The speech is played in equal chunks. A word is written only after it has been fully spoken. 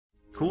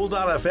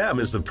Cool.fm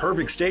is the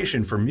perfect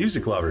station for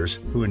music lovers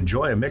who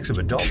enjoy a mix of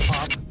adult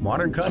pop,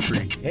 modern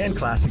country, and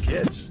classic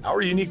hits.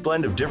 Our unique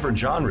blend of different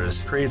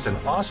genres creates an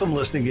awesome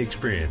listening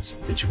experience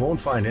that you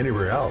won't find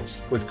anywhere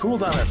else. With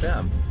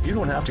Cool.fm, you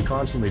don't have to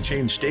constantly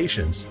change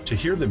stations to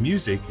hear the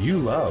music you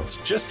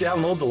love. Just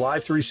download the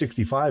Live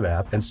 365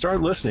 app and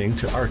start listening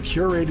to our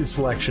curated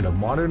selection of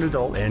modern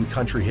adult and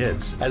country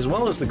hits, as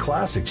well as the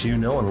classics you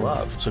know and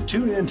love. So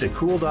tune in to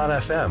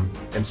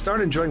Cool.fm and start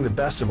enjoying the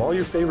best of all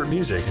your favorite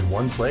music in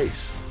one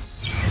place.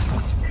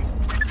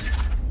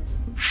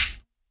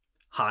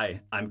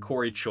 Hi, I'm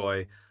Cory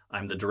Choy.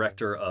 I'm the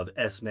director of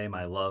Esme,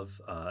 My Love,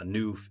 a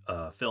new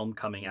film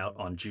coming out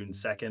on June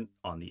 2nd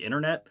on the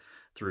internet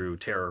through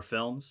Terror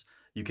Films.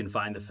 You can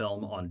find the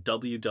film on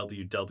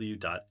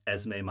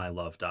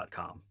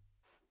www.esmemylove.com.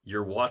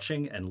 You're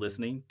watching and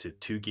listening to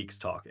Two Geeks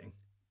Talking.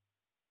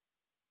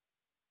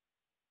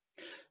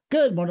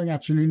 Good morning,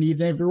 afternoon,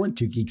 evening, everyone.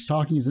 Two Geeks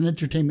Talking is an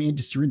entertainment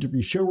industry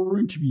interview show where we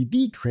interview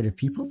the creative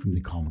people from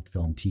the comic,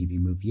 film, TV,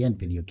 movie, and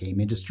video game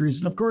industries.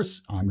 And of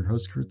course, I'm your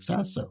host, Kurt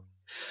Sasso.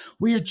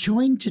 We are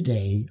joined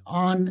today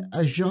on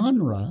a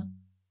genre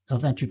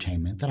of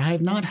entertainment that I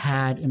have not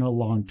had in a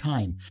long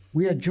time.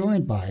 We are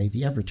joined by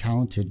the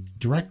ever-talented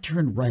director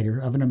and writer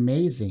of an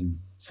amazing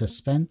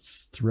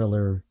suspense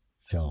thriller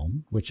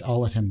film, which I'll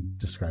let him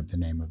describe the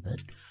name of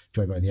it.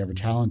 Joined by the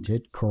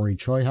ever-talented Cory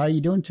Choy. How are you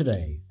doing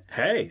today?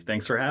 Hey,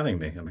 thanks for having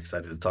me. I'm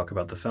excited to talk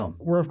about the film.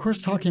 We're, of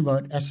course, talking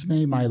about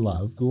Esme, My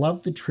Love.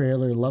 Love the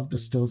trailer. Love the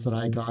stills that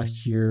I got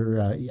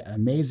here.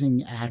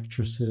 Amazing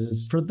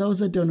actresses. For those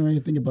that don't know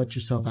anything about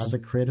yourself as a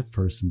creative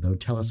person, though,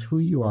 tell us who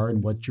you are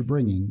and what you're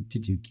bringing to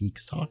Two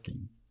Geeks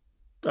Talking.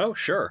 Oh,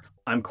 sure.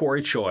 I'm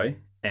Cory Choy,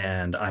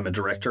 and I'm a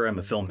director. I'm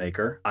a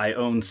filmmaker. I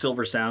own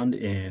Silver Sound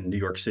in New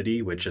York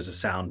City, which is a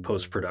sound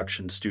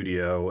post-production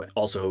studio,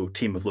 also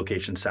team of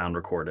location sound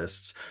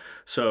recordists.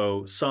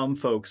 So some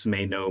folks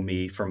may know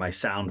me for my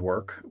sound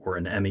work. We're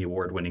an Emmy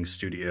award-winning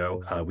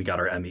studio. We got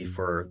our Emmy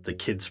for the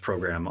kids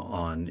program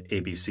on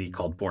ABC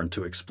called Born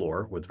to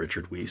Explore with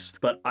Richard Weiss.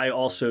 But I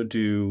also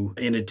do,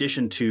 in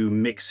addition to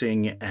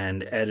mixing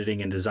and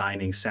editing and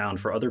designing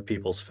sound for other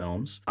people's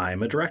films,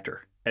 I'm a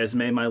director.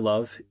 Esme, My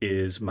Love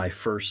is my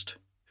first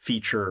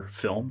feature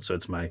film. So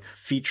it's my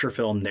feature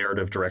film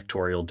narrative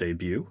directorial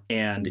debut.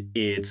 And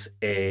it's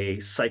a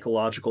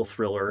psychological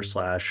thriller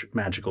 /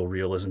 magical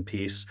realism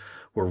piece.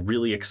 We're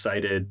really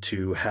excited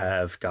to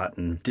have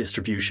gotten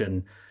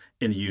distribution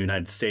in the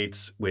United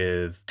States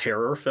with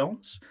Terror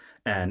Films.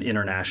 And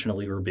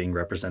internationally, we're being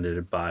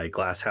represented by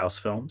Glasshouse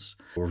Films.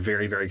 We're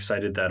very, very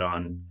excited that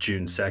on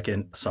June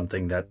 2nd,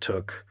 something that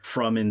took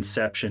from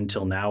inception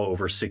till now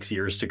over 6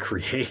 years to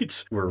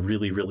create, we're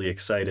really, really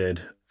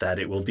excited that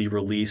it will be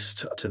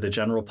released to the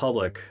general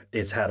public.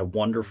 It's had a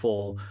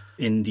wonderful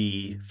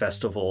indie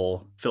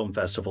festival, film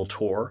festival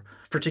tour,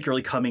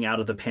 particularly coming out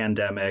of the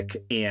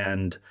pandemic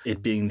and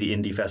it being the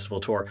indie festival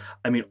tour.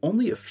 I mean,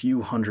 only a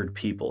few hundred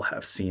people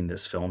have seen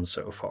this film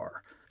so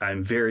far.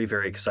 I'm very,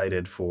 very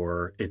excited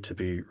for it to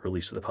be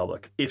released to the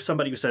public. If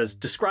somebody says,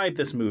 describe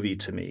this movie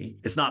to me,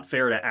 it's not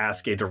fair to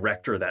ask a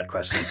director that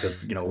question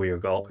because, we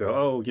all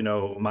go,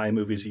 oh, my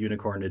movie's a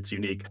unicorn, it's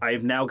unique.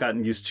 I've now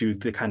gotten used to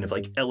the kind of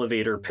like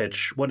elevator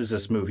pitch. What is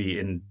this movie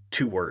in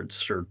 2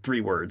 words or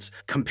 3 words?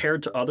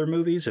 Compared to other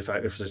movies, if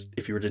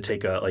you were to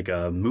take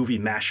a movie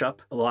mashup,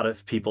 a lot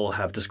of people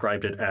have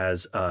described it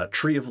as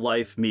Tree of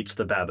Life meets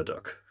The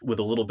Babadook with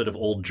a little bit of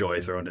Old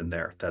Joy thrown in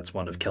there. That's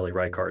one of Kelly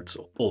Reichardt's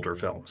older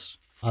films.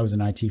 I was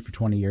in IT for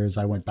 20 years.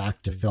 I went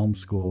back to film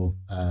school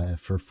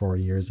for 4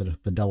 years at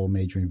the double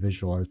major in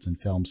visual arts and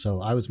film.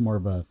 So I was more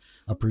of a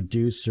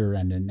producer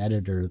and an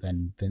editor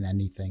than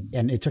anything.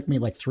 And it took me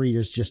like 3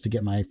 years just to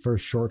get my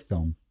first short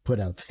film put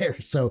out there.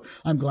 So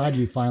I'm glad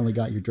you finally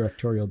got your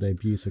directorial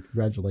debut. So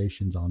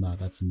congratulations on that.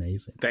 That's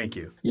amazing. Thank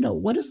you.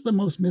 What is the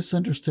most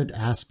misunderstood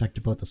aspect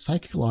about the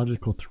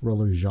psychological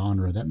thriller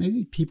genre that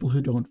maybe people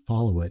who don't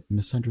follow it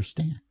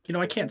misunderstand?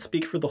 I can't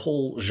speak for the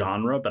whole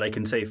genre, but I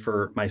can say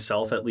for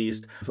myself, at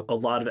least, a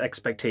lot of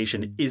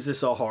expectation. Is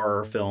this a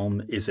horror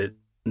film? Is it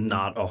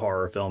not a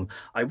horror film?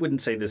 I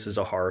wouldn't say this is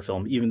a horror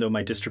film, even though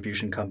my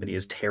distribution company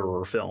is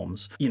Terror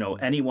Films.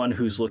 Anyone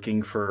who's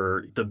looking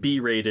for the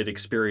B-rated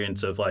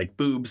experience of like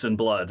boobs and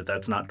blood,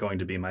 that's not going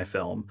to be my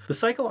film. The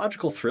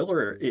psychological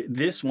thriller,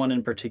 this one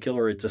in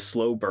particular, it's a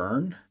slow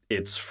burn.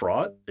 It's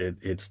fraught,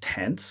 it's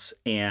tense,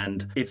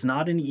 and it's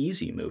not an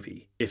easy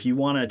movie. If you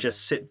want to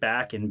just sit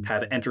back and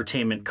have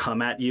entertainment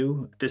come at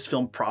you, this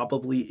film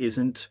probably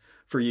isn't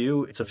for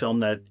you. It's a film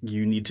that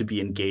you need to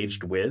be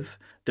engaged with.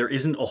 There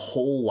isn't a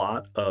whole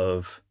lot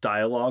of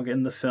dialogue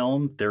in the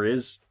film. There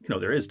is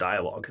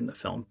dialogue in the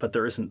film, but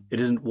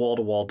it isn't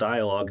wall-to-wall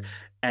dialogue,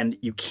 and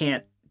you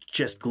can't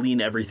just glean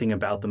everything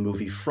about the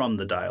movie from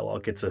the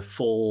dialogue. It's a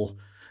full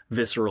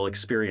visceral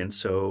experience.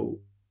 So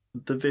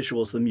the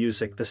visuals, the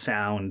music, the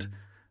sound,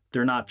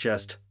 they're not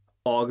just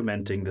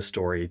augmenting the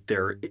story,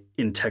 they're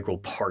integral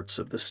parts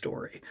of the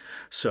story.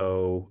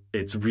 So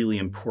it's really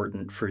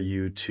important for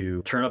you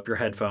to turn up your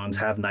headphones,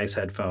 have nice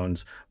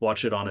headphones,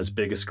 watch it on as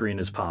big a screen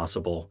as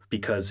possible,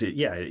 because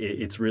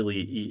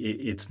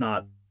it's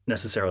not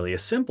necessarily a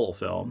simple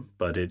film,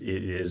 but it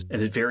is a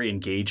very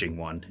engaging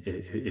one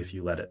if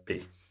you let it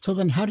be. So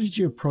then how did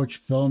you approach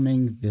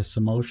filming this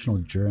emotional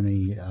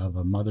journey of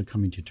a mother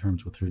coming to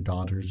terms with her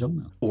daughter's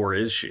illness? Or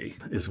is she,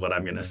 is what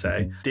I'm going to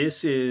say.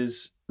 This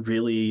is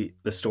really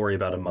the story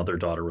about a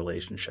mother-daughter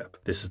relationship.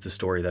 This is the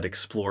story that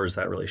explores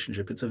that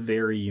relationship. It's a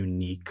very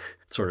unique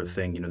sort of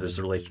thing. There's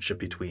a relationship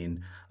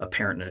between a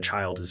parent and a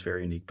child is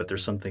very unique, but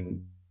there's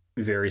something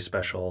very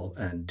special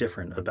and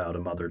different about a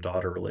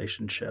mother-daughter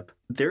relationship.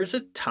 There's a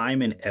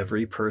time in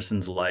every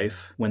person's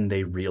life when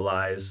they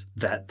realize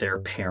that their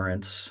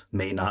parents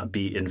may not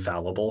be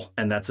infallible,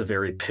 and that's a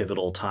very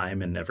pivotal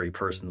time in every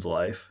person's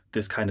life.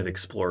 This kind of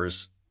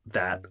explores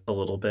that a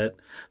little bit.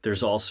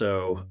 There's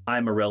also,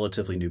 I'm a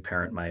relatively new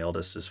parent. My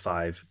eldest is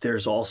 5.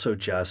 There's also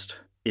just,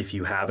 if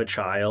you have a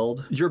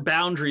child, your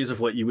boundaries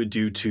of what you would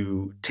do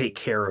to take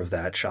care of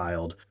that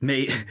child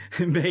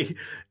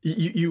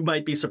you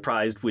might be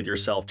surprised with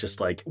yourself, just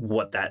like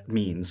what that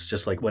means,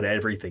 just like what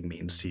everything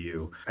means to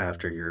you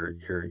after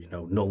you're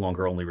no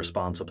longer only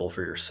responsible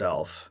for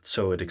yourself.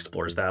 So it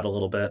explores that a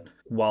little bit.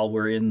 While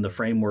we're in the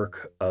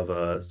framework of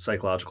a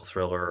psychological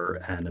thriller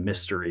and a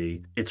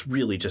mystery, it's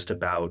really just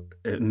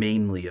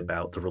mainly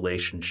about the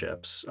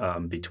relationships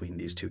between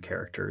these two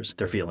characters,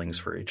 their feelings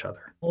for each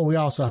other. Well, we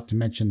also have to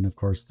mention, of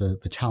course, the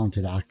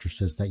talented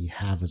actresses that you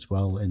have as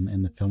well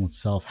in the film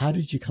itself. How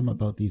did you come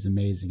about these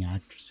amazing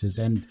actresses?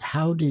 And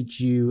how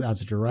did you,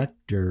 as a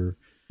director,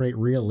 create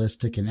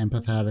realistic and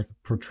empathetic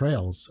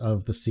portrayals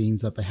of the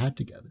scenes that they had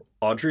together?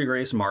 Audrey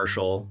Grace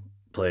Marshall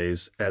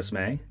plays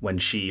Esme. When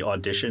she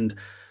auditioned,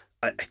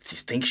 I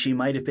think she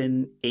might have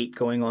been 8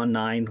 going on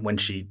 9 when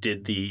she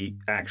did the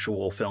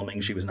actual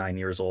filming. She was 9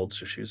 years old,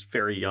 so she was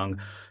very young.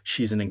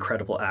 She's an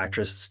incredible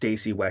actress.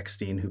 Stacey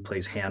Weckstein, who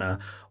plays Hannah,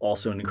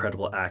 also an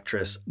incredible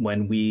actress.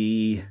 When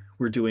we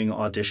were doing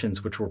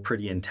auditions, which were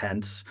pretty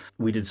intense,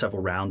 we did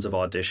several rounds of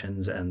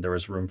auditions and there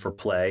was room for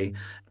play.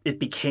 It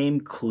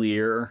became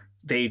clear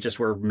they just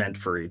were meant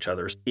for each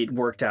other. It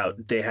worked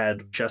out. They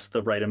had just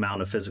the right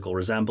amount of physical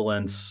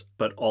resemblance,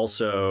 but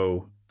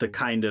also the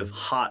kind of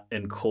hot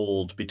and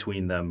cold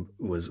between them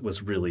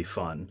was really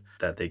fun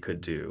that they could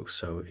do.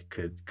 So it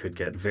could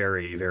get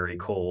very, very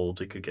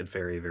cold. It could get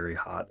very, very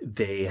hot.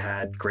 They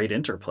had great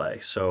interplay.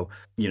 So,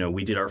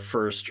 we did our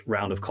first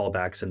round of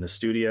callbacks in the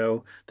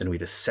studio. Then we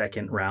did a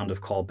second round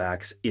of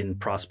callbacks in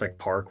Prospect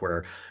Park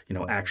where,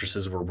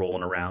 actresses were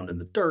rolling around in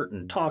the dirt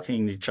and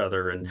talking to each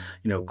other and,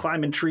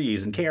 climbing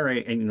trees and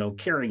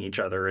carrying each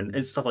other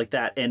and stuff like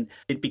that. And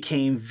it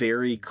became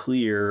very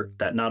clear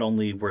that not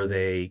only were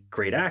they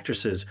great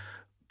actresses,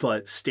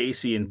 but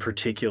Stacey in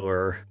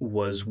particular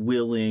was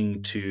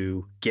willing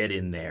to get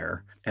in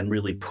there and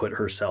really put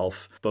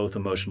herself both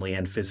emotionally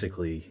and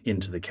physically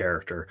into the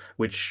character,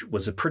 which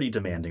was a pretty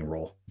demanding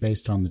role.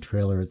 Based on the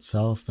trailer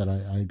itself that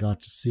I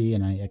got to see,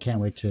 and I can't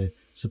wait to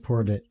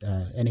support it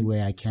any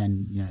way I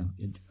can,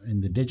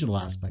 in the digital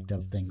aspect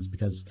of things,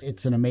 because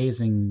it's an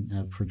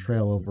amazing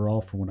portrayal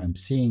overall from what I'm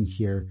seeing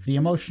here. The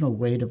emotional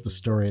weight of the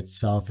story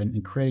itself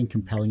and creating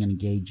compelling and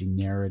engaging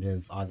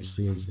narrative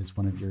obviously is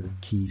one of your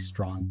key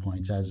strong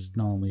points as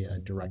not only a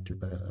director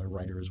but a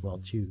writer as well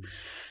too.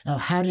 Now,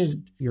 how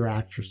did your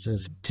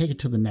actresses take it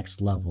to the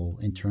next level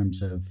in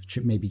terms of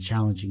maybe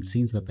challenging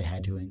scenes that they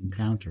had to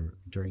encounter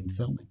during the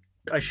filming?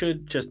 I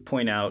should just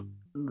point out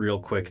real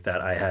quick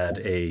that I had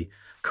a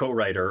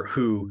co-writer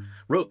who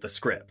wrote the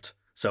script.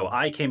 So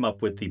I came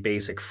up with the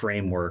basic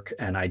framework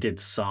and I did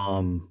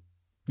some,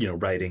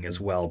 writing as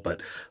well.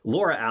 But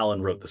Laura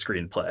Allen wrote the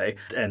screenplay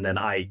and then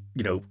I,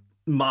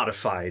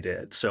 modified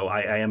it. So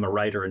I am a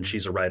writer and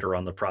she's a writer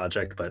on the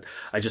project, but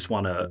I just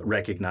want to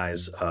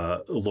recognize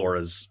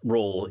Laura's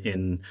role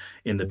in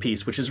the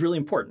piece, which is really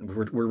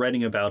important. We're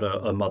writing about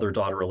a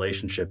mother-daughter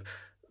relationship.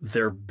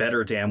 There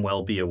better damn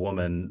well be a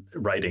woman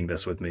writing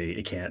this with me.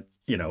 It can't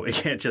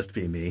just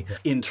be me.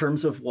 In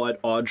terms of what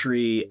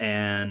Audrey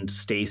and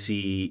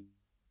Stacey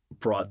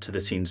brought to the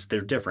scenes,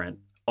 they're different.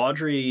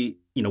 Audrey,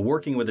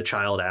 working with a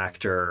child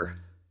actor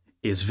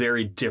is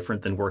very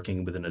different than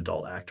working with an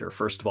adult actor.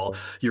 First of all,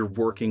 you're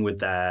working with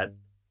that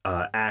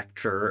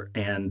actor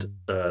and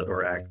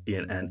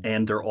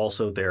they're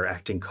also their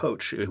acting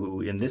coach,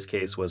 who in this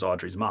case was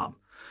Audrey's mom,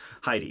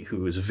 Heidi,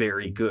 who is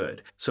very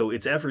good. So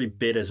it's every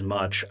bit as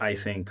much, I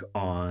think,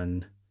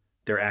 on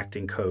their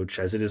acting coach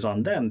as it is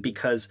on them,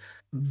 because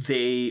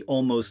they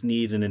almost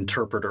need an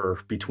interpreter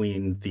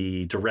between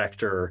the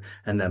director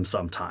and them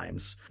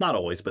sometimes. Not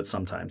always, but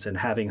sometimes. And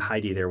having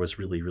Heidi there was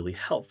really, really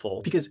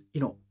helpful because,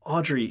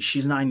 Audrey,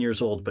 she's 9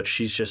 years old, but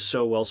she's just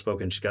so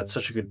well-spoken. She's got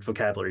such a good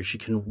vocabulary. She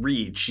can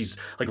read. She's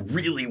like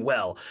really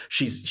well.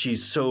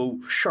 She's so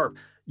sharp.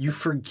 You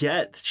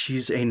forget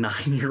she's a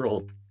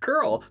 9-year-old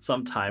girl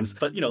sometimes,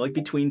 but like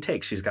between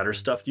takes, she's got her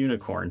stuffed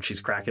unicorn. She's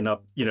cracking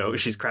up,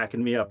 she's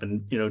cracking me up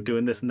and,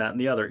 doing this and that and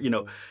the other.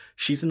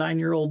 She's a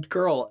 9-year-old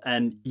girl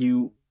and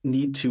you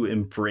need to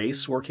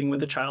embrace working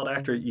with a child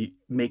actor. You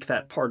make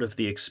that part of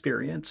the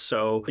experience.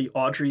 So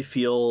Audrey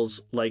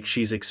feels like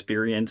she's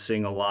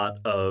experiencing a lot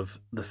of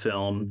the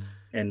film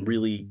and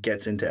really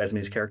gets into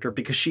Esme's character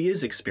because she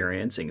is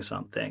experiencing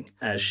something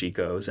as she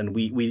goes. And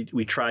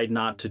we tried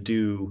not to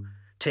do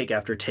take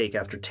after take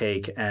after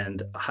take.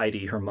 And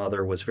Heidi, her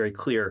mother, was very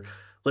clear.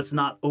 Let's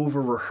not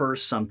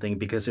over-rehearse something,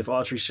 because if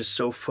Audrey's just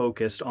so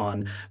focused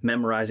on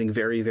memorizing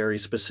very, very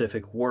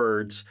specific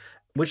words,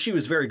 which she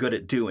was very good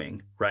at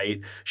doing,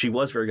 right? She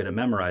was very good at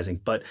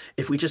memorizing. But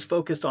if we just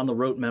focused on the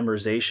rote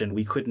memorization,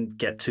 we couldn't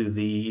get to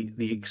the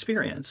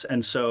experience.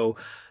 And so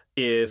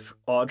if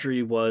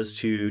Audrey was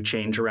to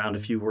change around a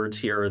few words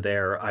here or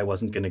there, I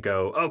wasn't going to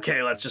go,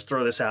 okay, let's just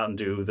throw this out and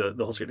do the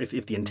whole scene.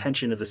 If the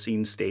intention of the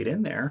scene stayed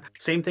in there.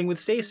 Same thing with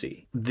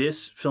Stacy.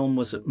 This film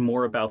was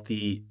more about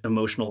the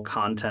emotional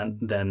content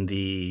than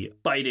the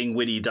biting,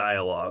 witty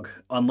dialogue,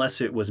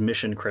 unless it was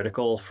mission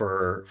critical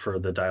for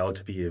the dialogue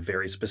to be a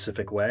very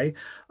specific way.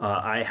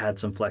 I had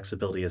some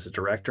flexibility as a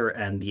director,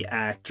 and the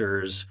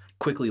actors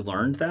quickly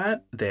learned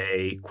that.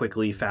 They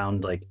quickly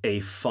found like a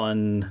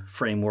fun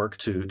framework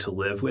to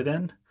live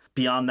within.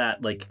 Beyond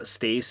that, like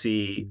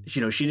Stacy,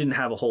 you know, she didn't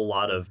have a whole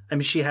lot of, I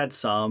mean, she had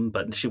some,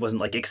 but she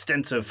wasn't like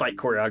extensive fight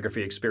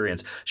choreography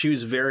experience. She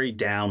was very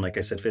down, like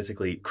I said,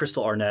 physically.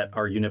 Crystal Arnett,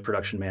 our unit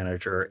production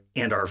manager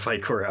and our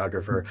fight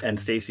choreographer, and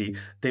Stacy,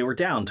 they were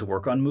down to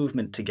work on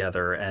movement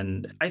together.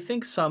 And I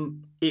think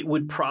it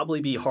would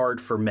probably be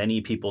hard for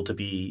many people to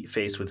be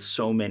faced with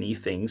so many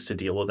things to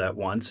deal with at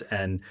once.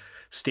 And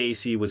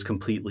Stacy was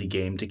completely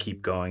game to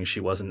keep going. She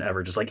wasn't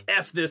ever just like,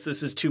 F this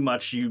is too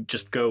much. You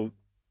just go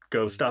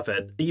stuff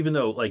it. Even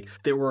though like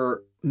there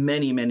were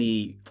many,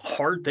 many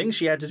hard things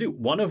she had to do.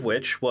 One of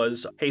which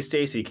was, hey,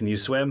 Stacy, can you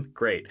swim?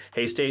 Great.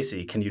 Hey,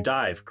 Stacy, can you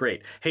dive?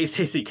 Great. Hey,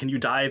 Stacy, can you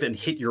dive and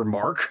hit your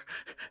mark?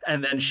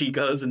 And then she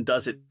goes and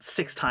does it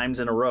 6 times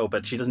in a row,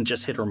 but she doesn't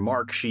just hit her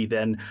mark. She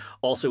then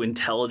also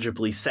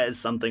intelligibly says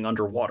something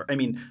underwater. I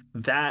mean,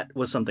 that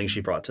was something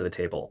she brought to the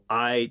table.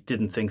 I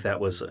didn't think that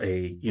was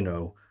a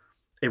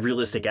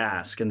realistic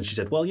ask. And she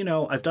said, well,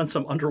 I've done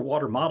some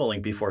underwater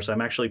modeling before, so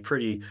I'm actually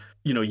pretty,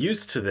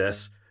 used to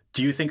this.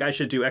 Do you think I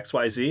should do X,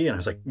 Y, Z? And I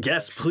was like,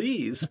 yes,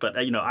 please. But,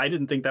 I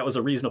didn't think that was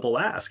a reasonable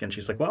ask. And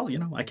she's like, well,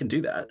 I can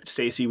do that.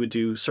 Stacy would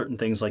do certain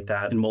things like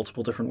that in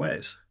multiple different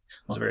ways.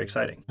 It was very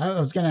exciting. I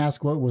was going to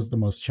ask, what was the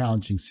most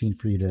challenging scene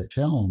for you to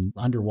film?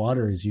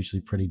 Underwater is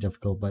usually pretty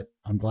difficult, but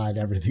I'm glad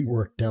everything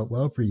worked out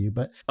well for you.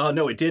 But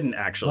no, it didn't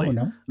actually.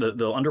 Oh, no?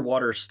 The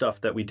underwater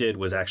stuff that we did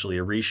was actually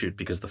a reshoot,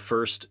 because the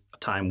first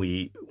time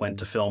we went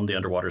to film the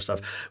underwater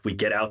stuff, we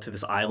get out to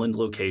this island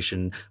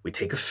location, we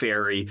take a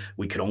ferry,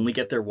 we could only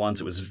get there once.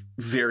 It was a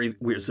very,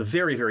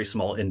 very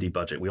small indie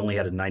budget. We only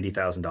had a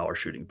 $90,000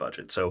 shooting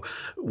budget. So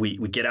we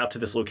get out to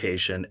this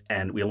location,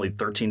 and we only had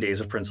 13 days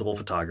of principal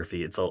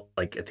photography.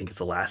 I think it's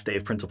the last day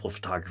of principal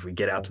photography. We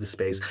get out to the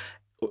space,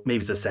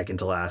 maybe it's the second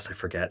to last, I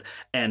forget.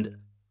 And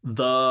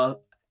the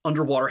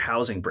underwater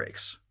housing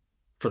breaks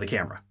for the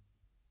camera.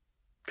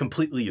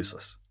 Completely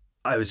useless.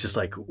 I was just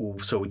like,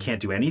 so we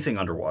can't do anything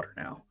underwater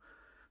now.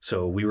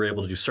 So we were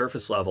able to do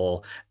surface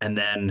level. And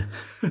then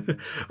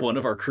one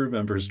of our crew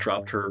members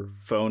dropped her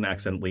phone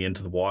accidentally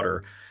into the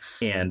water.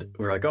 And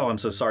we were like, oh, I'm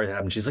so sorry that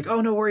happened. She's like,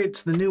 oh, no worry.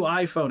 It's the new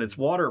iPhone. It's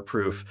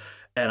waterproof.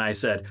 And I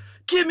said,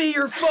 give me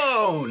your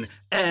phone.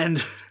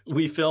 And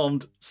we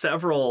filmed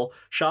several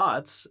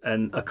shots,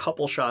 and a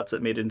couple shots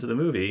that made it into the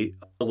movie,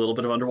 a little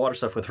bit of underwater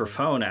stuff with her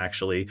phone,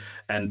 actually.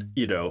 And,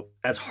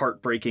 as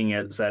heartbreaking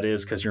as that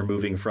is, because you're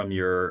moving from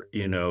your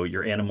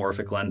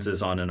anamorphic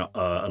lenses on an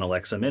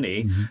Alexa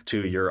Mini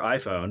to your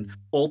iPhone,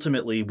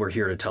 ultimately, we're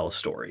here to tell a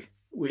story.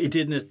 It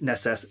didn't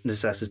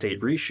necessitate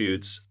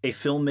reshoots. A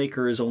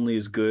filmmaker is only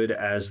as good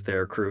as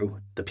their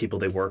crew, the people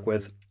they work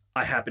with.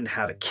 I happen to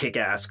have a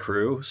kick-ass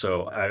crew,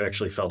 so I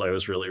actually felt I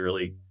was really,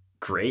 really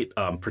great,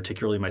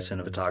 particularly my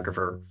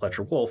cinematographer,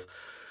 Fletcher Wolf.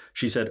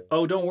 She said,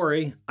 oh, don't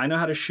worry. I know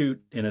how to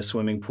shoot in a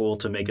swimming pool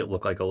to make it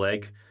look like a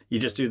lake. You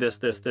just do this,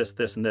 this, this,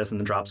 this, and this, and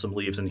then drop some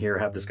leaves in here,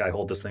 have this guy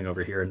hold this thing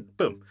over here, and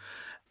boom.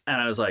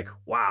 And I was like,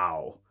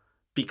 wow.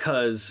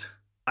 Because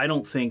I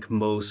don't think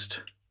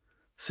most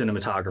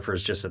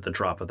cinematographers just at the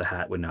drop of the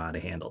hat would know how to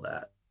handle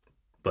that.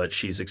 But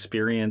she's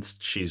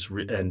experienced,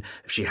 and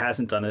if she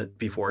hasn't done it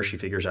before, she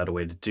figures out a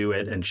way to do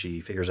it, and she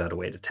figures out a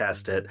way to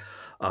test it.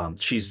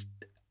 She's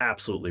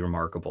absolutely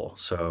remarkable.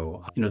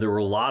 So, there were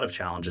a lot of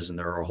challenges, and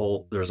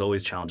there's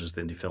always challenges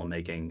with indie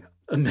filmmaking.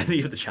 And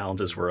many of the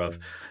challenges were of,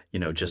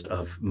 just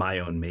of my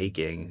own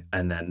making.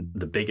 And then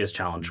the biggest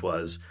challenge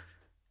was,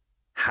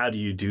 how do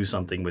you do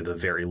something with a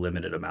very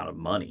limited amount of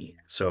money?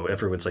 So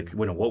everyone's like,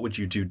 what would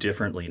you do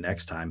differently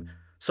next time?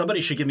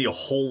 Somebody should give me a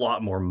whole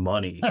lot more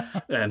money.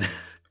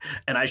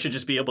 And I should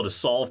just be able to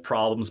solve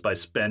problems by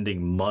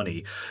spending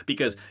money.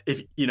 Because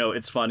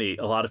it's funny,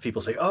 a lot of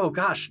people say, oh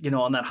gosh,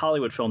 on that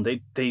Hollywood film,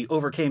 they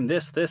overcame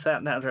this, that,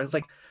 and that. It's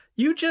like,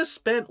 you just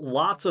spent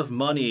lots of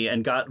money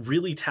and got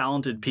really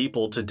talented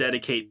people to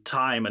dedicate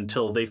time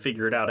until they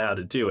figured out how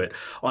to do it.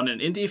 On an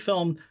indie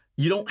film,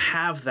 you don't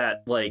have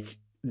that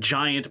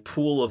giant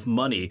pool of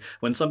money.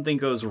 When something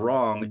goes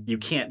wrong, you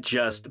can't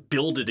just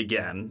build it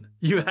again.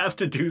 You have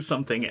to do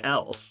something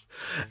else.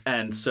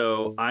 And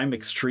so I'm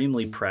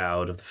extremely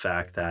proud of the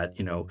fact that,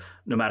 no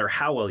matter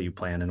how well you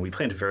plan, and we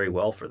planned very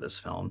well for this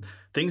film,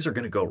 things are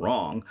going to go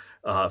wrong.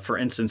 For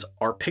instance,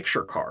 our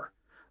picture car,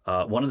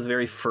 one of the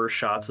very first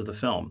shots of the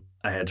film,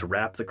 I had to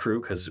wrap the crew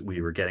because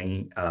we were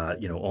getting,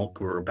 we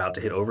were about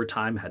to hit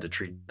overtime, had to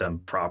treat them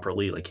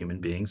properly like human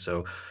beings.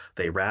 So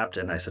they wrapped,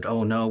 and I said,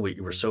 oh no, we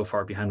were so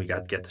far behind, we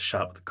got to get the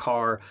shot with the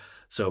car.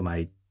 So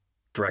my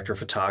director of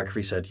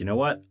photography said, you know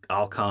what,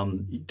 I'll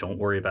come, don't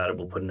worry about it,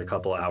 we'll put in a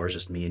couple hours,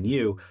 just me and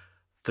you.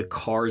 The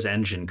car's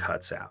engine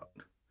cuts out.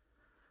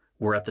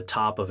 We're at the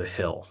top of a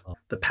hill.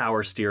 The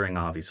power steering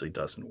obviously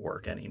doesn't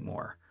work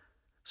anymore.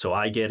 So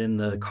I get in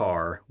the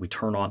car, we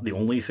turn on, the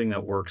only thing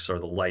that works are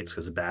the lights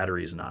because the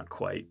battery is not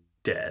quite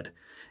dead.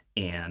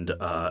 And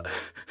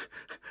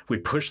we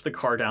push the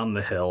car down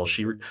the hill.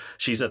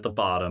 She's at the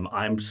bottom.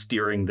 I'm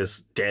steering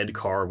this dead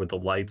car with the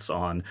lights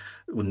on,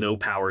 with no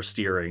power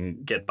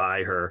steering, get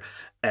by her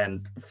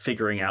and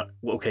figuring out,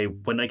 okay,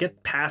 when I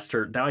get past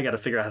her, now I got to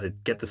figure out how to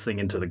get this thing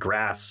into the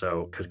grass.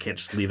 So, because I can't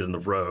just leave it in the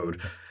road.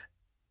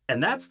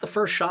 And that's the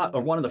first shot,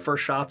 or one of the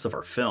first shots of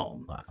our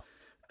film. Wow.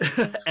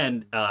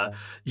 And,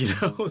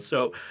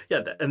 so,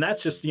 yeah, and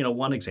that's just,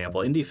 one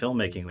example. Indie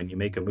filmmaking, when you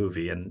make a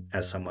movie, and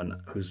as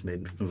someone who's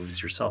made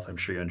movies yourself, I'm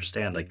sure you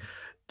understand, like,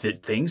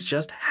 that things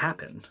just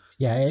happen.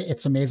 Yeah,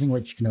 it's amazing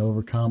what you can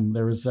overcome.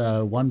 There was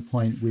one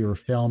point we were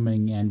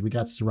filming and we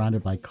got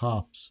surrounded by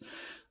cops.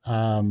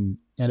 And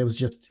it was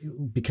just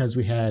because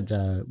we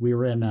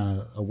were in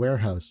a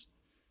warehouse,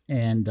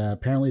 and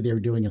apparently they were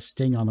doing a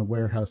sting on the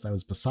warehouse that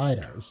was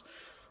beside ours.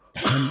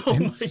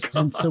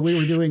 And so we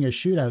were doing a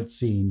shootout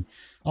scene,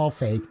 all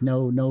fake,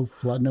 no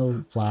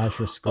flash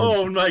or script.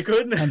 Oh my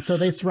goodness! And so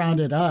they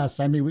surrounded us.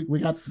 I mean, we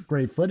got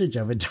great footage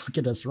of it. Don't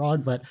get us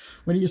wrong, but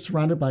when you're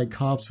surrounded by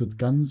cops with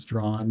guns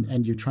drawn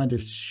and you're trying to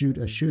shoot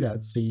a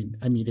shootout scene,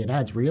 I mean, it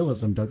adds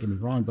realism. Don't get me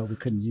wrong, but we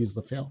couldn't use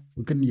the film.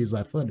 We couldn't use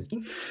that footage.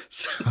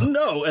 So,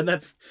 no, and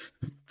that's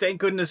thank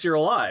goodness you're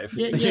alive.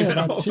 Yeah,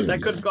 that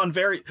could have gone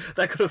very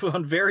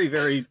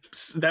very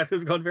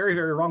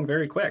wrong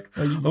very quick.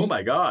 Oh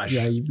my gosh!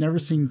 Yeah, you've never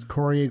seen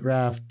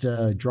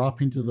choreographed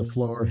dropping to the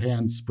floor,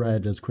 hands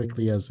spread as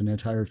quickly as an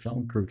entire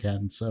film crew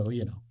can. So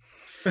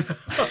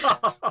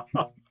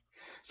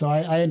so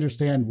I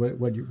understand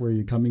where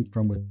you're coming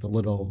from with the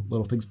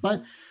little things,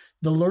 but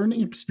the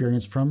learning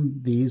experience from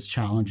these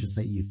challenges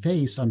that you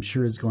face, I'm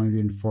sure, is going to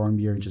inform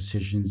your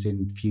decisions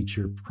in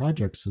future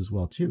projects as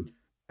well too.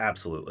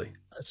 Absolutely.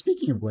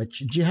 Speaking of which,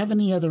 do you have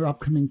any other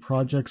upcoming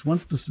projects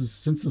since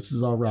this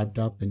is all wrapped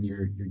up and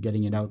you're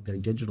getting it out there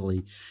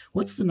digitally?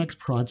 What's the next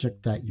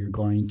project that you're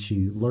going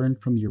to learn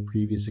from your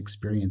previous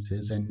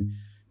experiences and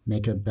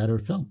make a better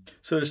film?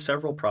 So there's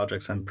several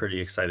projects I'm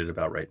pretty excited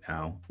about right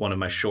now. One of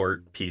my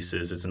short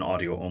pieces is an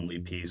audio-only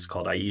piece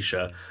called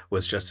Aisha,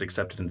 was just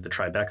accepted into the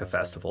Tribeca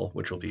Festival,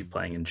 which will be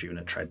playing in June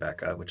at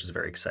Tribeca, which is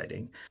very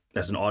exciting.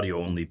 That's an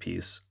audio-only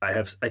piece.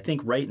 I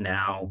think right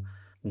now,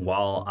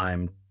 while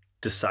I'm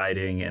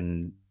deciding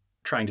and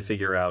trying to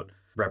figure out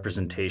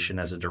representation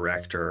as a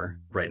director.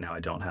 Right now I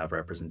don't have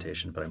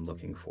representation, but I'm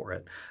looking for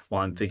it.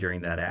 While I'm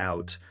figuring that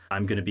out,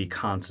 I'm going to be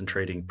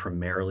concentrating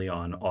primarily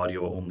on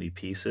audio-only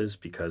pieces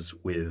because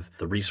with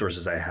the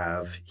resources I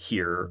have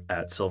here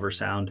at Silver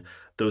Sound,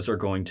 those are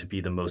going to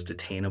be the most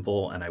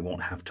attainable, and I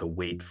won't have to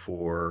wait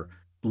for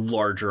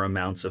larger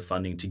amounts of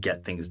funding to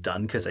get things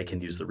done because I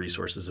can use the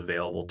resources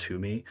available to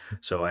me.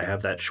 So I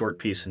have that short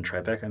piece in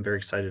Tribeca I'm very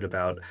excited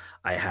about.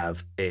 I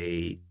have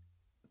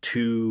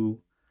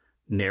two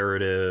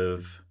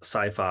narrative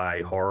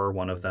sci-fi horror,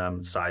 one of them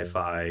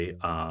sci-fi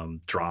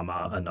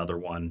drama, another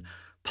one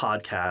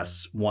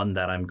podcasts, one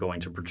that I'm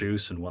going to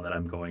produce and one that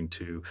I'm going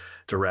to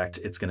direct.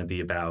 It's going to be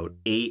about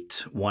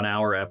 8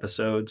 one-hour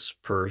episodes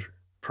per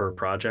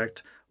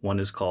project. One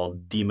is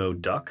called Demo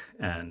Duck,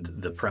 and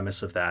the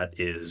premise of that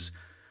is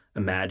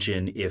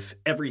imagine if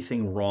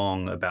everything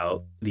wrong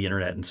about the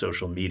internet and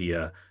social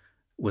media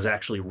was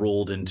actually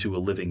rolled into a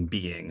living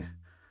being.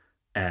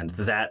 And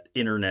that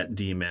internet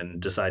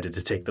demon decided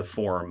to take the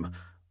form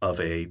of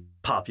a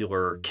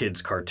popular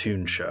kids'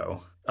 cartoon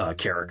show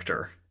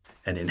character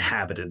and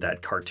inhabited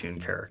that cartoon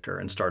character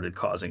and started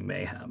causing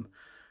mayhem.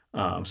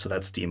 So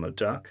that's Demo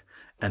Duck.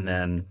 And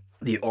then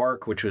The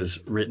Ark, which was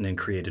written and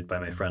created by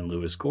my friend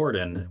Lewis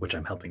Gordon, which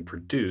I'm helping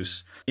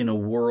produce, in a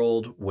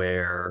world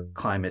where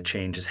climate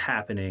change is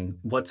happening,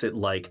 what's it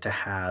like to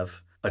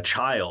have a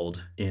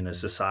child in a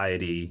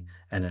society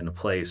and in a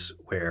place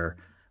where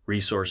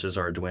resources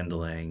are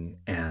dwindling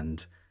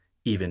and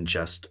even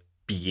just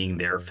being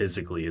there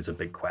physically is a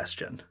big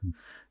question.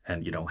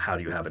 And, how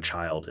do you have a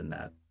child in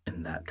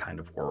that kind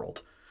of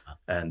world?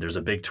 And there's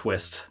a big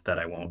twist that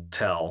I won't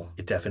tell.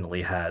 It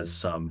definitely has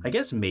some, I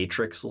guess,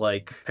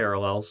 Matrix-like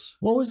parallels.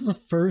 What was the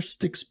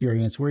first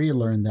experience where you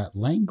learned that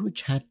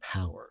language had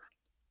power?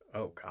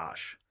 Oh,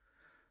 gosh.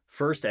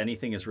 First,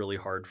 anything is really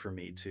hard for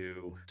me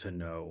to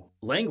know.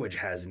 Language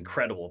has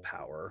incredible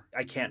power.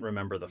 I can't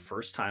remember the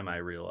first time I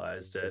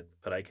realized it,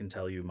 but I can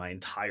tell you my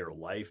entire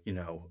life,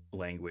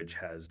 language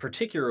has,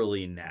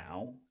 particularly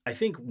now. I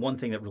think one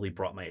thing that really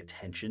brought my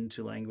attention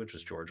to language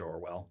was George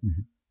Orwell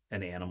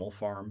and Animal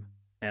Farm.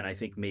 And I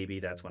think maybe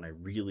that's when I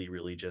really,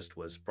 really just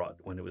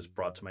when it was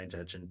brought to my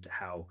attention to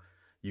how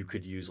you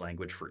could use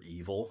language for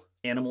evil.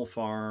 Animal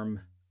Farm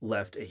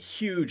left a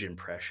huge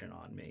impression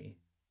on me.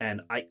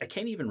 And I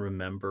can't even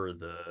remember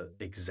the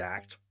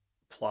exact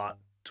plot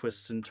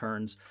twists and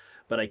turns,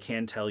 but I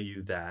can tell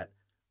you that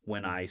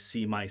when I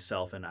see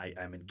myself and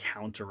I'm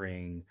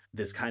encountering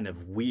this kind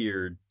of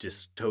weird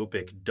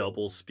dystopic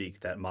doublespeak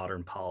that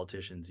modern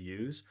politicians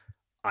use,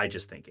 I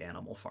just think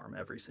Animal Farm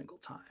every single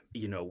time.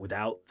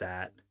 Without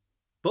that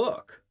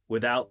book,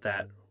 without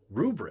that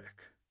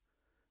rubric,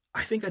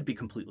 I think I'd be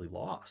completely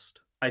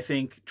lost. I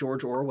think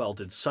George Orwell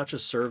did such a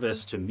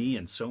service to me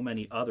and so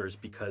many others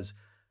because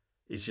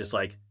it's just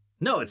like,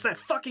 no, it's that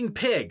fucking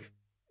pig.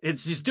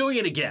 It's just doing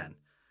it again.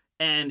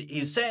 And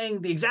he's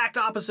saying the exact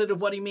opposite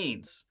of what he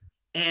means.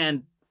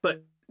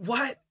 But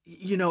what?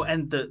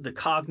 And the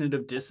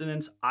cognitive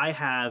dissonance, I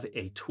have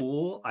a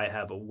tool, I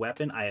have a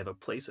weapon, I have a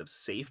place of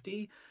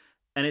safety,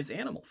 and it's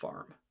Animal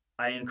Farm.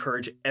 I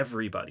encourage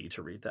everybody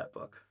to read that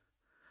book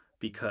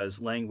because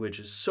language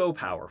is so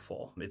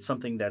powerful. It's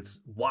something that's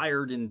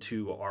wired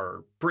into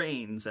our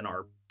brains and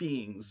our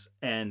beings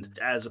and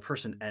as a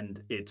person,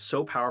 and it's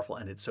so powerful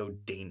and it's so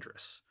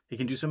dangerous. It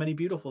can do so many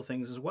beautiful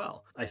things as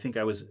well. I think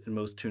I was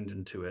most tuned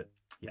into it.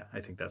 Yeah, I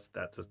think that's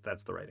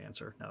the right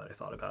answer now that I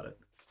thought about it.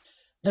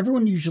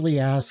 Everyone usually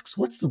asks,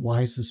 what's the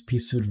wisest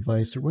piece of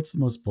advice or what's the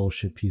most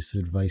bullshit piece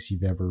of advice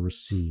you've ever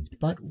received?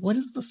 But what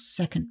is the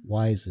second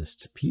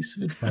wisest piece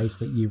of advice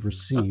that you've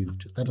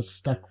received that has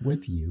stuck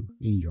with you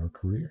in your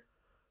career?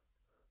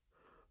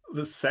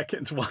 The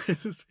second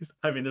wisest piece?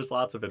 I mean, there's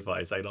lots of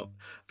advice.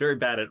 Very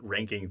bad at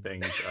ranking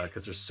things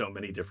because there's so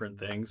many different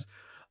things.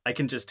 I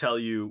can just tell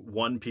you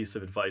one piece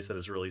of advice that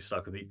has really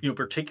stuck with me. Do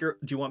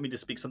you want me to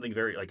speak something a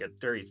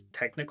very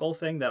technical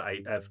thing that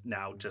I have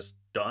now just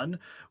done?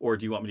 Or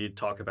do you want me to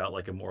talk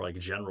about a more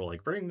general,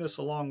 bring this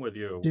along with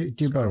you?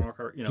 Do both.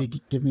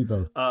 Give me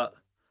both. A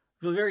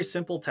very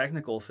simple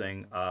technical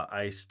thing.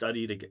 I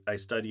studied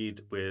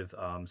with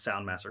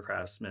sound master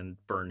craftsman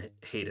Bern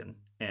Hayden,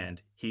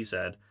 and he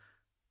said,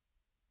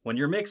 when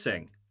you're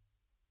mixing,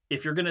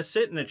 if you're going to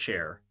sit in a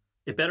chair,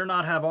 it better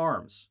not have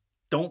arms.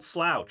 Don't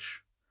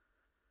slouch.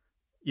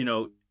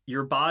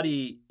 Your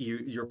body,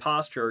 your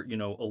posture,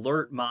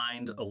 alert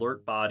mind,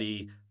 alert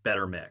body,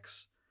 better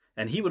mix.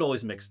 And he would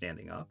always mix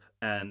standing up.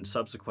 And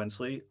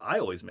subsequently, I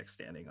always mix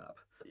standing up.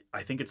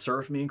 I think it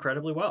served me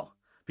incredibly well.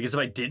 Because if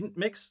I didn't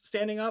mix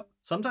standing up,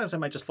 sometimes I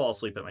might just fall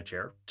asleep at my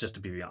chair, just to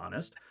be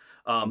honest.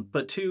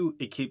 But two,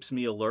 it keeps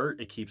me alert.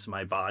 It keeps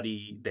my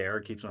body there.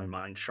 It keeps my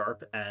mind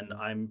sharp. And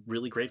I'm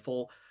really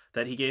grateful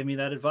that he gave me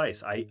that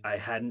advice. I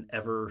hadn't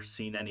ever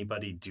seen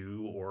anybody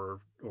do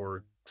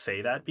or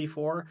say that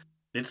before.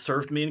 It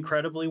served me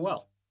incredibly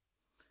well.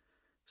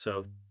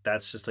 So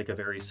that's just a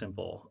very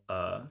simple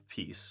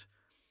piece.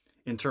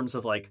 In terms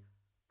of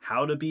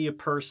how to be a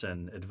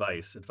person,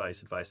 advice.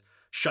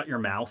 Shut your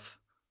mouth.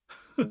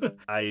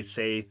 I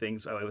say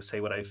things, I always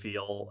say what I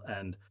feel,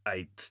 and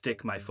I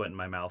stick my foot in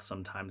my mouth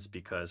sometimes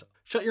because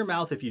shut your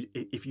mouth if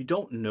you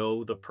don't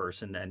know the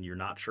person and you're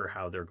not sure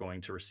how they're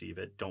going to receive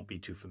it, don't be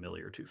too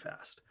familiar too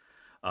fast.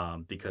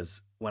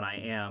 Because when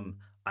I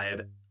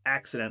have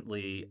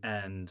accidentally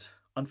and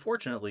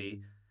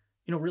unfortunately,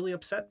 really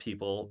upset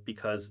people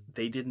because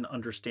they didn't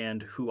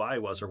understand who I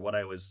was or what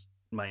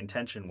my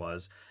intention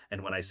was.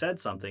 And when I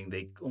said something,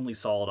 they only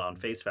saw it on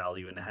face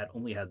value and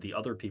only had the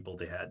other people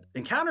they had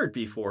encountered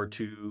before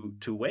to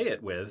weigh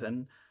it with.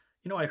 And,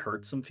 I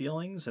hurt some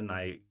feelings and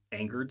I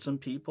angered some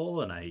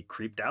people and I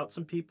creeped out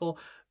some people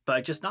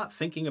by just not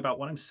thinking about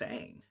what I'm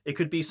saying. It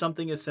could be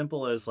something as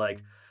simple as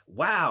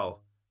wow,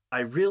 I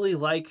really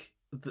like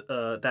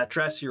that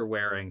dress you're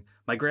wearing.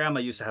 My grandma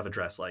used to have a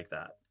dress like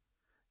that.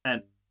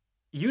 And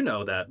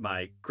that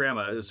my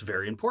grandma is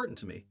very important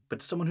to me.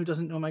 But someone who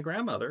doesn't know my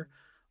grandmother,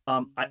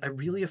 I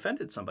really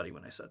offended somebody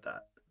when I said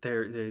that.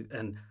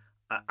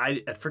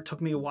 It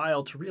took me a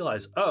while to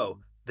realize,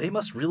 they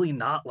must really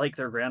not like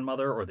their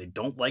grandmother, or they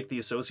don't like the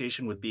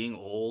association with being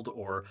old,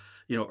 or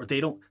they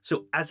don't.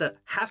 So as a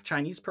half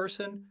Chinese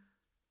person,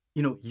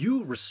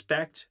 you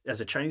respect, as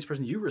a Chinese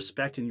person, you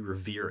respect and you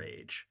revere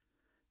age.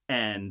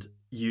 And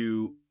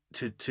you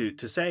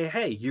to say,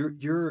 hey,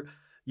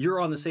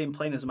 you're on the same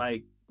plane as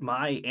my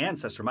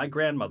ancestor, my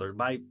grandmother,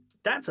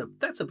 that's a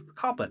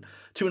compliment.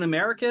 To an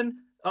American,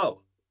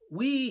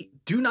 we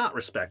do not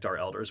respect our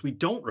elders. We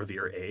don't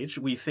revere age.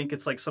 We think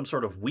it's some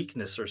sort of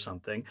weakness or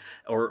something,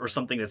 or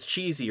something that's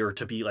cheesy, or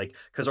to be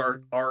because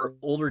our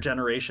older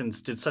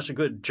generations did such a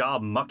good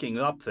job mucking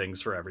up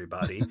things for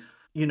everybody.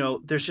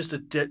 There's just a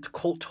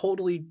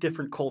totally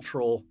different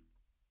cultural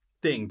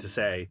thing to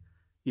say,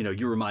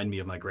 you remind me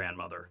of my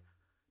grandmother,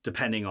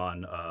 depending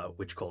on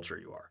which culture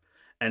you are.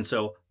 And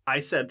so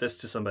I said this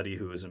to somebody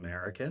who was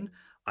American.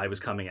 I was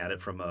coming at it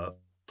from a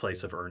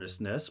place of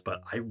earnestness,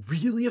 but I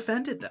really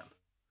offended them.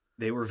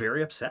 They were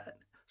very upset.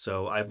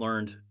 So I've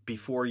learned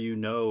before you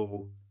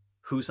know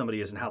who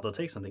somebody is and how they'll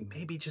take something,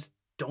 maybe just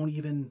don't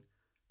even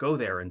go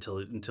there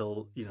until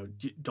you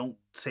don't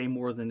say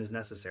more than is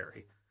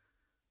necessary.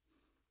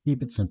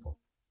 Keep it simple.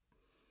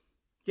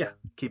 Yeah,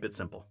 keep it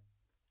simple.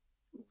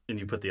 And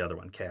you put the other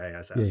one,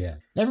 KISS. Yeah.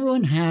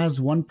 Everyone has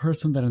one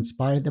person that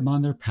inspired them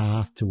on their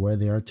path to where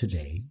they are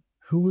today.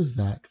 Who was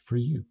that for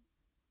you?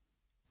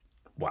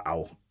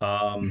 Wow.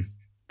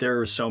 There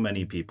are so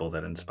many people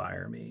that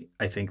inspire me.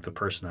 I think the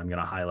person I'm going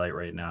to highlight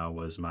right now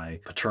was my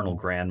paternal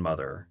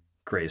grandmother,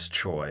 Grace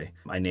Choy.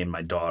 I named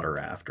my daughter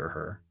after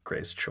her,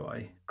 Grace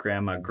Choy.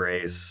 Grandma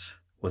Grace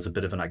was a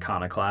bit of an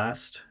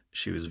iconoclast.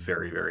 She was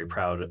very, very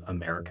proud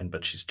American,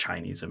 but she's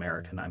Chinese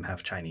American. I'm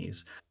half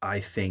Chinese. I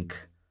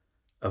think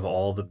of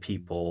all the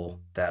people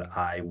that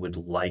I would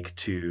like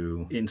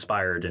to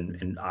inspired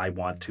and I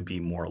want to be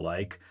more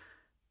like,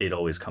 it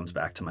always comes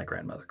back to my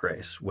grandmother,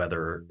 Grace,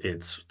 whether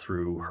it's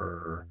through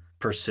her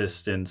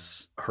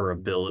persistence, her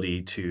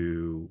ability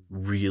to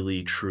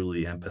really,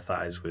 truly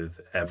empathize with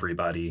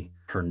everybody,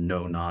 her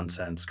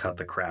no-nonsense,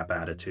 cut-the-crap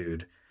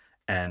attitude,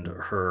 and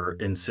her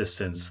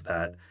insistence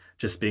that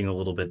just being a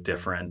little bit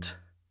different,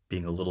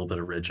 being a little bit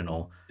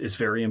original is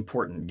very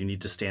important. You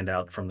need to stand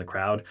out from the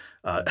crowd.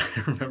 I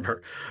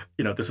remember,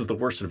 this is the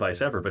worst advice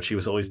ever, but she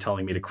was always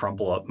telling me to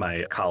crumple up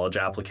my college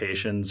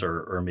applications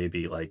or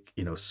maybe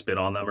spit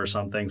on them or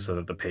something so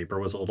that the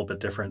paper was a little bit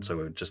different. So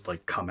it would just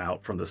come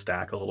out from the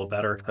stack a little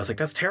better. I was like,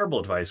 that's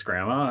terrible advice,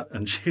 Grandma.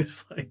 And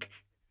she's like,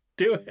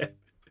 do it.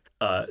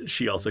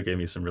 She also gave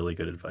me some really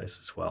good advice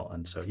as well.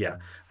 And so, yeah,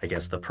 I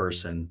guess the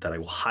person that I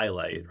will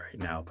highlight right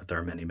now, but there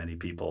are many, many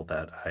people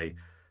that I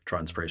draw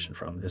inspiration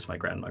from, is my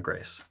grandma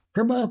Grace.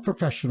 From a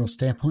professional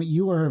standpoint,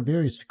 you are a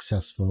very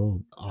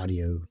successful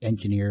audio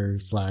engineer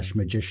 /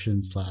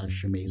 magician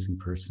 / amazing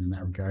person in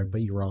that regard,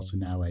 but you're also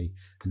now an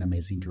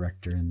amazing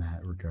director in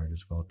that regard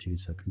as well too.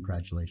 So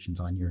congratulations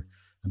on your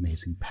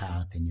amazing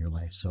path in your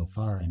life so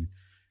far, and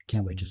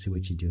can't wait to see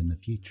what you do in the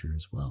future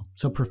as well.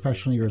 So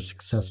professionally, you're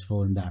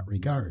successful in that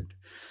regard.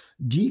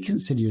 Do you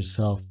consider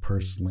yourself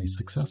personally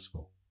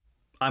successful?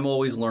 I'm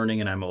always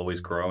learning and I'm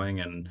always growing,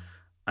 and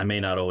I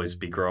may not always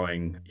be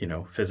growing,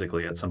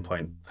 physically at some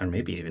point, and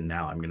maybe even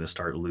now I'm going to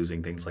start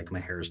losing things like my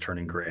hair is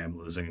turning gray. I'm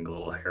losing a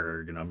little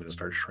hair, I'm going to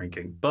start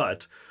shrinking,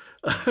 but,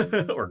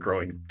 or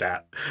growing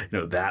that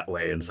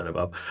way instead of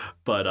up.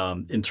 But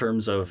in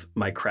terms of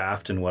my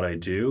craft and what I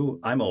do,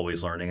 I'm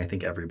always learning. I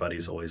think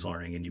everybody's always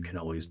learning, and you can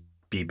always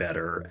be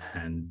better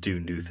and do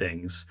new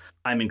things.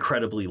 I'm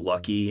incredibly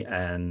lucky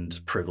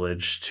and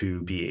privileged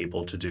to be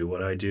able to do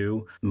what I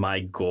do.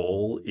 My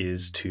goal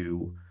is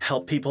to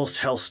help people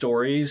tell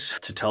stories,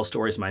 to tell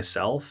stories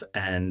myself,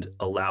 and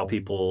allow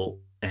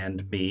people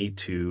and me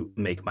to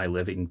make my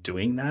living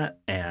doing that.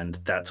 And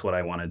that's what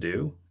I want to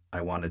do. I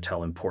want to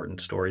tell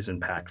important stories,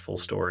 impactful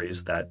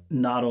stories that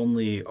not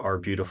only are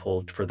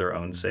beautiful for their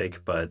own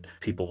sake, but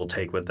people will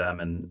take with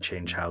them and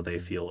change how they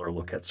feel or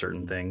look at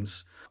certain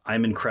things.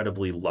 I'm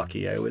incredibly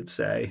lucky, I would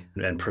say,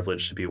 and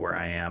privileged to be where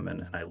I am,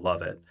 and I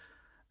love it.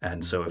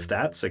 And so if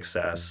that's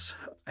success,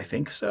 I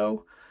think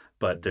so.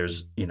 But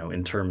there's,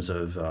 in terms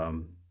of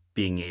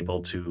being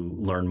able to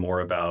learn more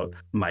about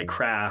my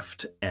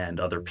craft and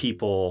other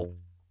people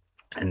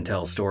and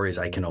tell stories,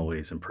 I can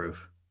always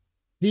improve.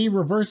 The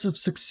reverse of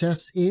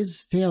success is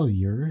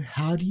failure.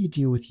 How do you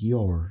deal with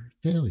your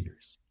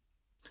failures?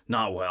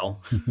 Not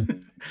well.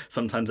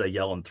 Sometimes I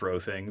yell and throw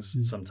things.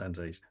 Sometimes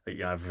I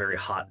have a very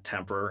hot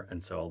temper,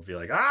 and so I'll be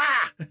like,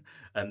 ah!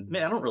 And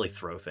man, I don't really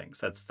throw things.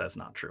 That's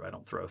not true. I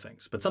don't throw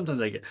things. But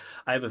sometimes I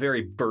have a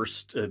very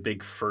burst of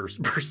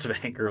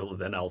anger,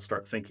 then I'll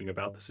start thinking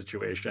about the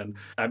situation.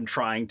 I'm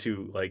trying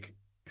to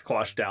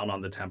squash down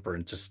on the temper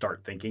and just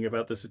start thinking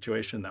about the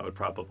situation. That would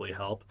probably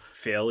help.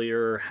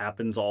 Failure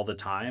happens all the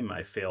time.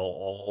 I fail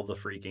all the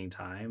freaking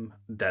time.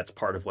 That's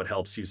part of what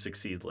helps you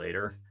succeed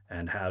later.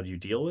 And how do you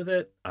deal with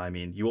it? I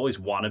mean, you always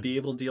want to be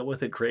able to deal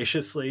with it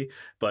graciously,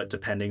 but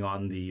depending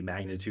on the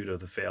magnitude of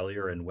the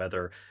failure and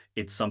whether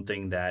it's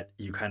something that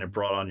you kind of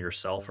brought on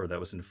yourself or that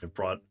was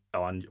brought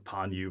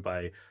upon you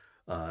by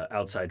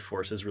outside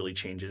forces really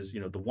changes.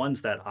 The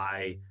ones that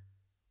I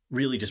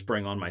really just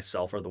bring on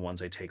myself are the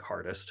ones I take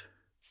hardest,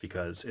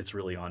 because it's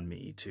really on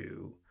me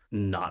to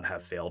not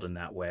have failed in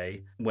that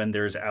way. When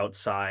there's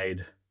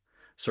outside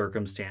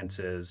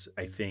circumstances,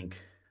 I think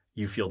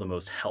you feel the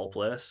most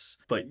helpless,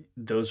 but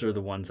those are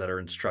the ones that are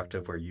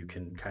instructive where you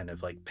can kind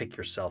of pick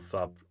yourself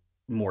up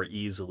more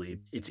easily.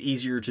 It's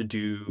easier to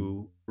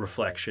do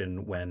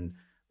reflection when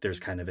there's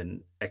kind of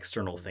an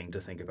external thing to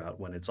think about.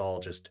 When it's all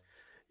just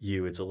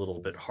you, it's a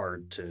little bit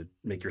hard to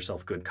make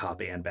yourself good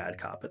cop and bad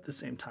cop at the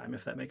same time,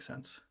 if that makes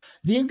sense.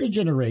 The younger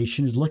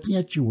generation is looking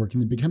at your work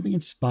and they're becoming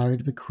inspired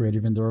to be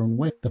creative in their own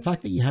way. The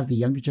fact that you have the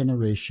younger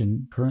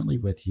generation currently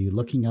with you,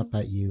 looking up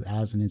at you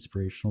as an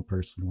inspirational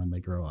person when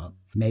they grow up,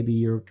 maybe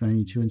you're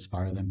going to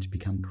inspire them to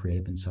become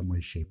creative in some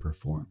way, shape, or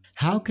form.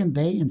 How can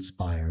they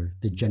inspire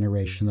the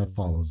generation that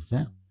follows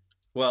them?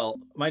 Well,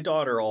 my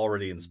daughter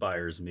already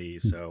inspires me,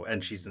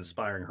 and she's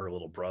inspiring her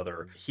little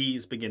brother.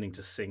 He's beginning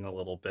to sing a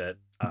little bit.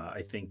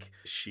 I think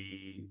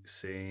she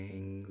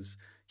sings.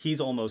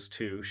 He's almost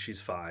 2, she's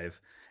 5.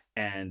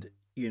 And,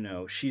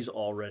 she's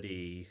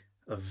already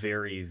a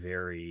very,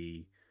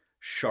 very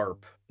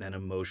sharp and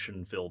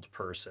emotion filled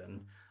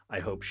person. I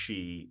hope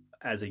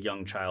as a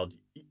young child,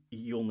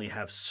 you only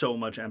have so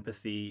much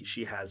empathy.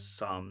 She has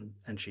some,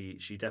 and she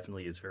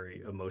definitely is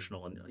very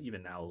emotional and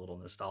even now a little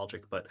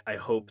nostalgic. But I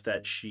hope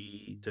that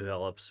she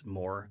develops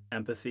more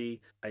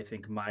empathy. I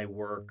think my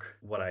work,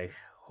 what I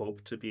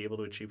hope to be able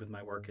to achieve with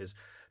my work, is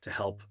to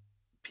help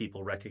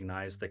people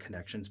recognize the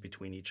connections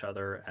between each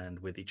other and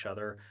with each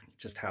other,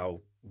 just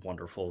how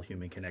wonderful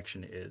human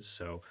connection is.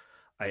 So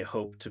I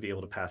hope to be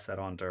able to pass that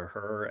on to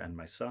her and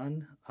my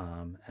son,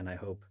 and I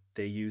hope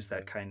they use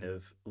that kind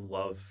of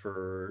love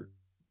for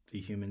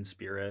the human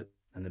spirit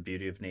and the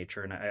beauty of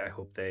nature. And I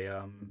hope they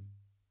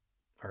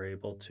are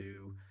able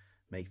to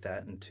make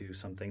that into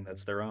something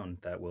that's their own,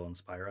 that will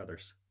inspire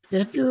others.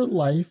 If your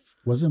life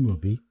was a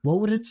movie, what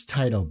would its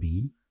title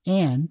be?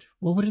 And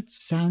what would its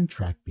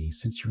soundtrack be,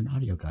 since you're an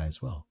audio guy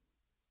as well?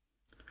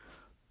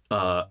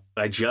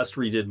 I just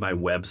redid my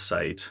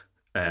website,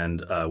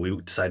 and we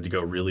decided to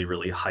go really,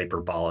 really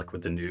hyperbolic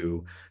with the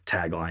new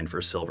tagline for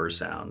Silver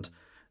Sound.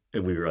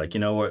 We were like, you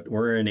know what,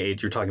 we're in an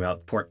age, you're talking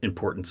about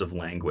importance of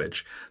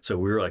language. So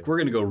we were like, we're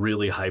going to go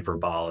really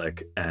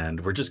hyperbolic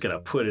and we're just going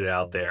to put it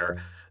out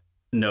there.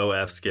 No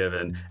F's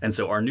given. And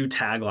so our new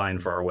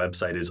tagline for our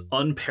website is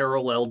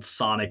unparalleled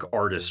sonic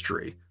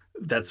artistry.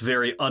 That's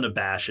very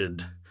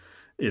unabashed.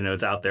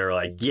 It's out there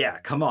like, yeah,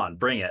 come on,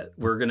 bring it.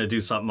 We're going to do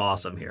something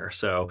awesome here.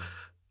 So,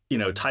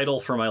 title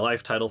for my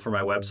life, title for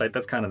my website,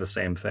 that's kind of the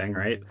same thing,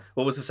 right?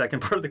 What was the second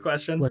part of the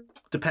question? What?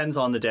 Depends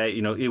on the day.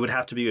 It would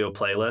have to be a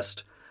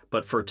playlist.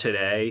 But for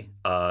today,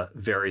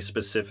 very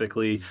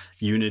specifically,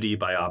 Unity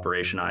by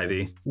Operation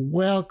Ivy.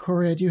 Well,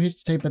 Cory, I do hate to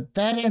say, but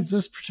that ends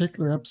this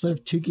particular episode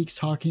of Two Geeks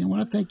Talking. I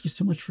want to thank you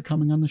so much for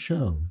coming on the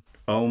show.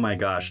 Oh my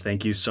gosh,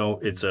 thank you.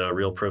 It's a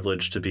real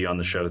privilege to be on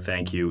the show.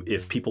 Thank you.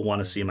 If people want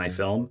to see my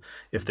film,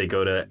 if they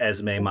go to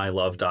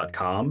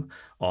esmemylove.com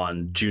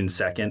on June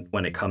 2nd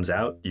when it comes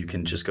out, you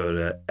can just go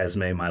to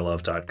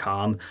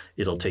esmemylove.com.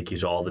 It'll take you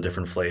to all the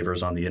different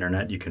flavors on the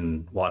internet. You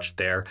can watch it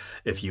there.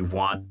 If you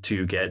want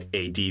to get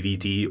a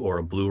DVD or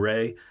a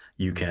Blu-ray,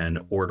 you can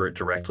order it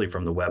directly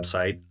from the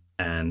website,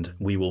 and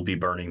we will be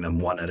burning them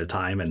one at a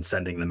time and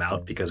sending them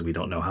out because we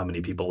don't know how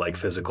many people like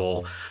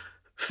physical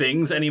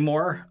things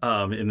anymore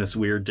in this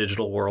weird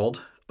digital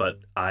world. But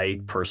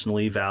I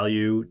personally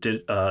value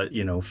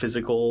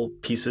physical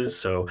pieces,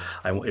 so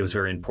it was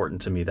very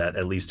important to me that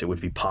at least it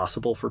would be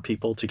possible for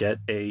people to get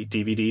a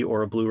DVD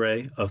or a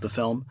Blu-ray of the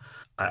film.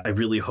 I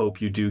really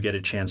hope you do get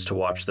a chance to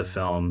watch the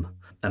film,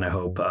 and I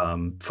hope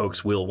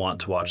folks will want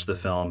to watch the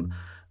film.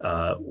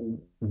 Our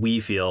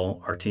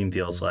team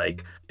feels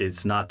like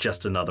it's not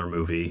just another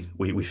movie.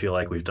 We feel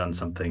like we've done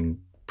something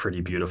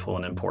pretty beautiful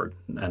and important,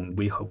 and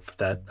we hope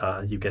that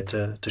you get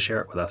to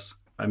share it with us.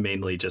 I'm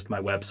mainly just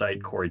my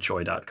website,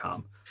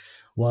 corychoy.com.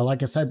 Well,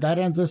 like I said, that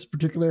ends this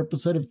particular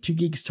episode of Two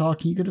Geeks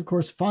Talking. You can, of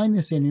course, find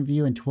this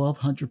interview and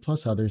 1,200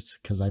 plus others,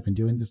 because I've been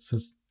doing this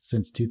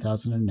since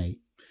 2008.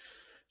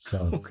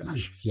 So, oh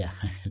gosh. Yeah,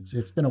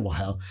 it's been a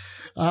while.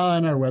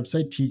 On our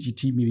website,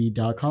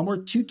 tgtmedia.com or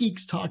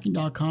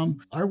twogeekstalking.com.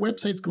 Our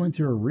website's going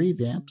through a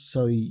revamp,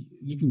 so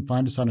you can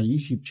find us on our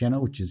YouTube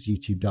channel, which is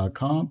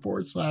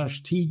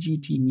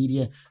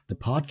youtube.com/TGTmedia. The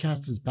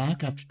podcast is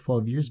back after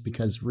 12 years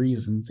because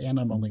reasons, and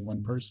I'm only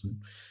one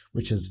person,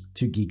 which is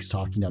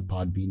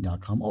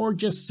twogeekstalking.podbean.com, or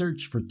just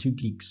search for Two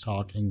Geeks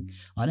Talking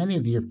on any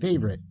of your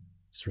favorite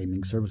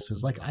streaming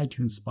services like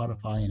iTunes,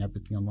 Spotify, and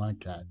everything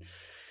like that.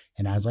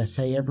 And as I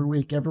say every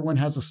week, everyone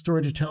has a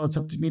story to tell. It's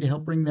up to me to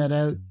help bring that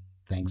out.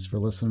 Thanks for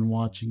listening and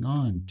watching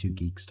on Two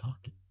Geeks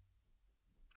Talking.